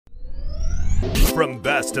From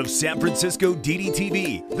Best of San Francisco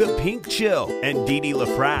DDTV, The Pink Chill, and Didi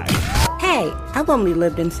LaFrac. Hey, I've only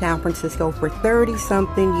lived in San Francisco for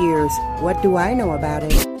 30-something years. What do I know about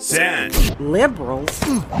it? San Liberals?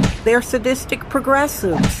 They're sadistic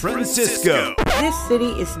progressives. Francisco. This city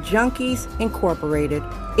is Junkies Incorporated.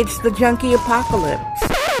 It's the junkie apocalypse.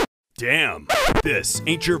 Damn, this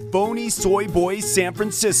ain't your phony soy boy San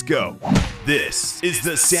Francisco. This is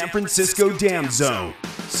the San Francisco Dam Zone.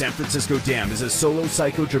 San Francisco Dam is a solo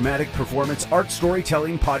psychodramatic performance art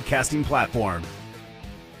storytelling podcasting platform.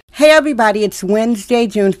 Hey everybody, it's Wednesday,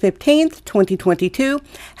 June 15th, 2022.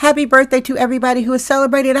 Happy birthday to everybody who is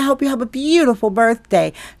celebrating. I hope you have a beautiful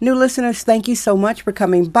birthday. New listeners, thank you so much for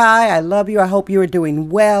coming by. I love you. I hope you are doing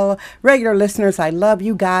well. Regular listeners, I love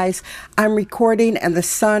you guys. I'm recording and the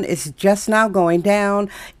sun is just now going down.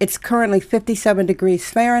 It's currently 57 degrees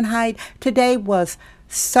Fahrenheit. Today was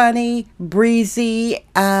sunny, breezy,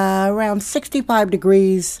 around 65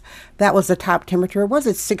 degrees. That was the top temperature. Was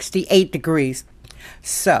it 68 degrees?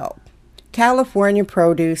 So, California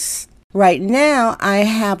produce. Right now, I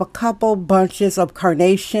have a couple bunches of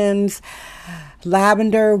carnations,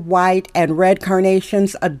 lavender, white, and red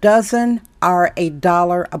carnations. A dozen are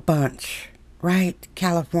 $1 a bunch. Right?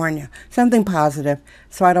 California. Something positive.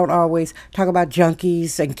 So I don't always talk about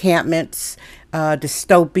junkies, encampments,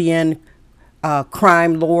 dystopian,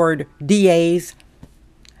 crime lord DAs.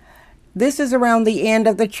 This is around the end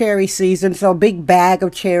of the cherry season, so a big bag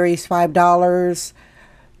of cherries, $5.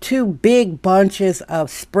 2 big bunches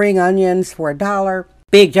of spring onions for $1.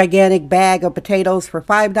 Big gigantic bag of potatoes for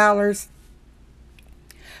 $5.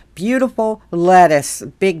 Beautiful lettuce,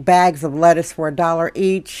 big bags of lettuce for $1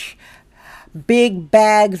 each. Big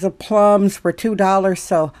bags of plums for $2,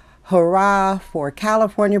 so hurrah for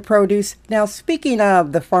California produce. Now, speaking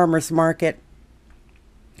of the farmer's market,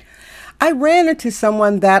 I ran into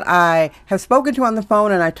someone that I have spoken to on the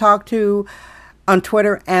phone and I talked to on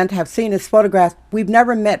Twitter and have seen his photograph. We've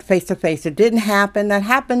never met face to face. It didn't happen. That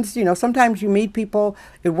happens, sometimes you meet people,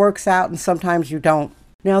 it works out, and sometimes you don't.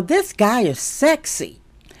 Now, this guy is sexy,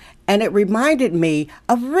 and it reminded me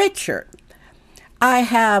of Richard. I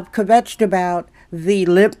have kvetched about the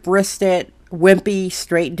limp-wristed, wimpy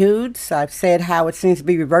straight dudes. I've said how it seems to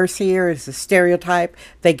be reversed here. It's a stereotype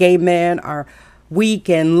that gay men are weak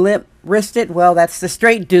and limp-wristed. Well, that's the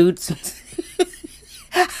straight dudes.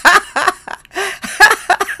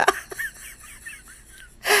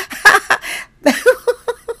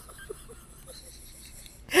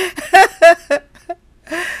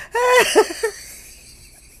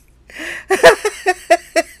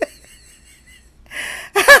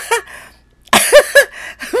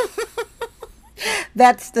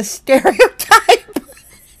 That's the stereotype.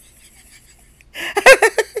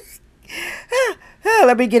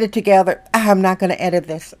 Let me get it together. I'm not going to edit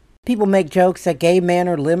this. People make jokes that gay men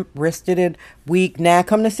are limp-wristed and weak. Now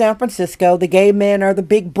come to San Francisco. The gay men are the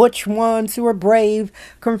big butch ones who are brave,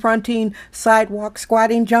 confronting sidewalk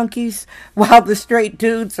squatting junkies, while the straight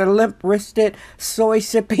dudes are limp-wristed,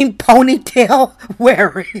 soy-sipping, ponytail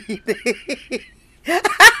wearing.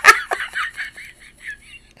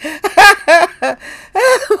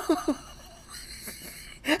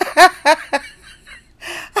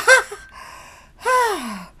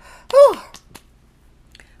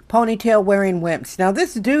 Ponytail wearing wimps. Now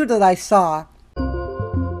this dude that I saw.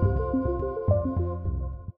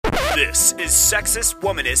 This is sexist,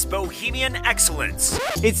 womanist, bohemian excellence.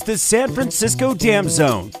 It's the San Francisco Dam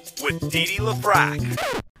Zone with Didi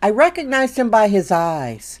LaFrac. I recognized him by his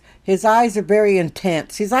eyes. His eyes are very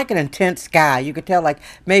intense. He's like an intense guy. You could tell, like,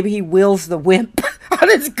 maybe he wills the wimp on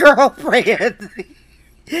his girlfriend.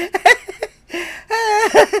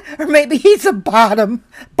 Or maybe he's a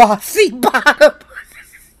bossy bottom.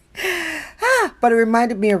 But it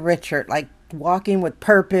reminded me of Richard, like walking with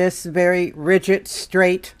purpose, very rigid,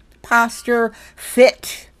 straight posture,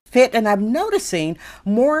 fit. And I'm noticing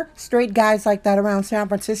more straight guys like that around San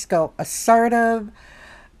Francisco. Assertive,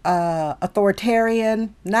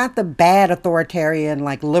 authoritarian, not the bad authoritarian,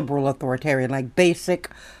 like liberal authoritarian, like basic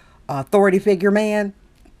authority figure man.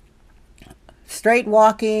 Straight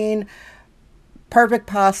walking, perfect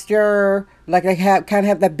posture, like I kind of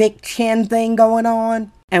have that big chin thing going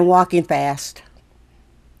on, and walking fast.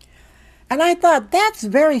 And I thought that's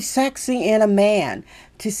very sexy in a man,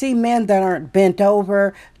 to see men that aren't bent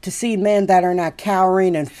over, to see men that are not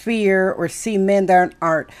cowering in fear, or see men that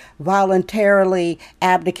aren't voluntarily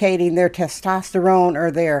abdicating their testosterone or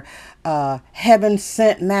their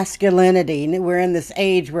heaven-sent masculinity. And we're in this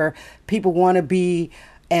age where people want to be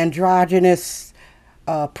androgynous,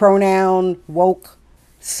 pronoun, woke,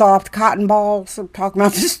 soft cotton balls. I'm talking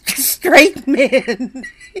about just straight men.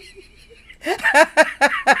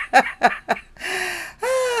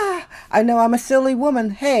 I know I'm a silly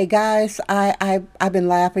woman. Hey guys, I've been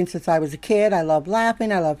laughing since I was a kid. I love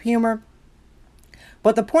laughing. I love humor.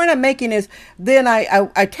 But the point I'm making is, then I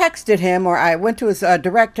texted him, or I went to his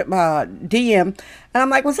direct DM, and I'm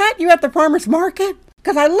like, was that you at the farmer's market?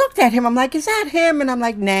 Because I looked at him, I'm like, is that him? And I'm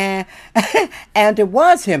like, nah. And it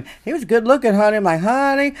was him. He was good looking, honey. I'm like,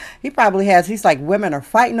 honey, he's like, women are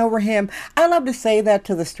fighting over him. I love to say that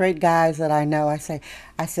to the straight guys that I know. I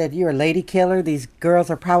said, you're a lady killer. These girls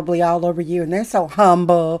are probably all over you. And they're so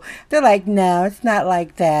humble. They're like, no, it's not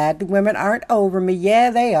like that. The women aren't over me. Yeah,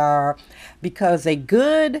 they are. Because a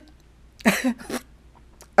good,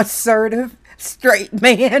 assertive, straight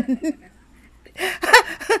man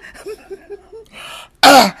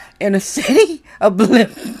in a city of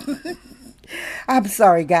I'm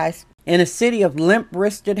sorry, guys. In a city of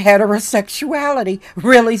limp-wristed heterosexuality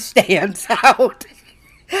really stands out.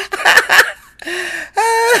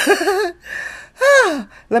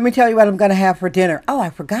 Let me tell you what I'm going to have for dinner. Oh, I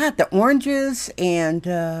forgot the oranges and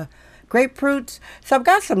grapefruits. So I've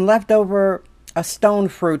got some leftover stone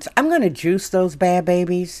fruits. I'm going to juice those bad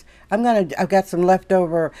babies. I've got some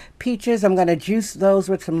leftover peaches. I'm going to juice those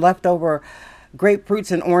with some leftover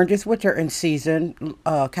grapefruits and oranges, which are in season,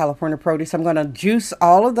 California produce. I'm going to juice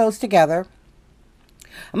all of those together.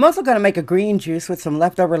 I'm also going to make a green juice with some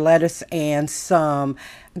leftover lettuce and some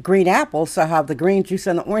green apples. So I have the green juice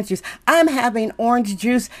and the orange juice. I'm having orange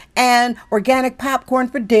juice and organic popcorn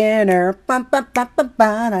for dinner.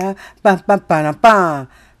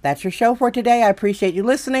 That's your show for today. I appreciate you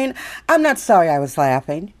listening. I'm not sorry I was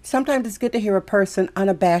laughing. Sometimes it's good to hear a person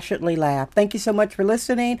unabashedly laugh. Thank you so much for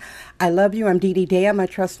listening. I love you. I'm Dee Dee Dam. I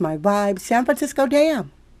trust my vibe. San Francisco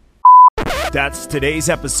Dam. That's today's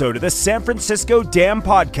episode of the San Francisco Dam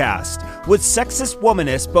Podcast with sexist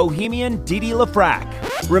womanist bohemian Dee Dee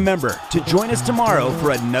LaFrac. Remember to join us tomorrow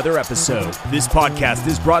for another episode. This podcast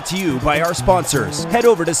is brought to you by our sponsors. Head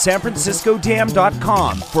over to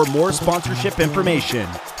sanfranciscodam.com for more sponsorship information.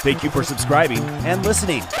 Thank you for subscribing and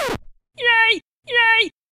listening.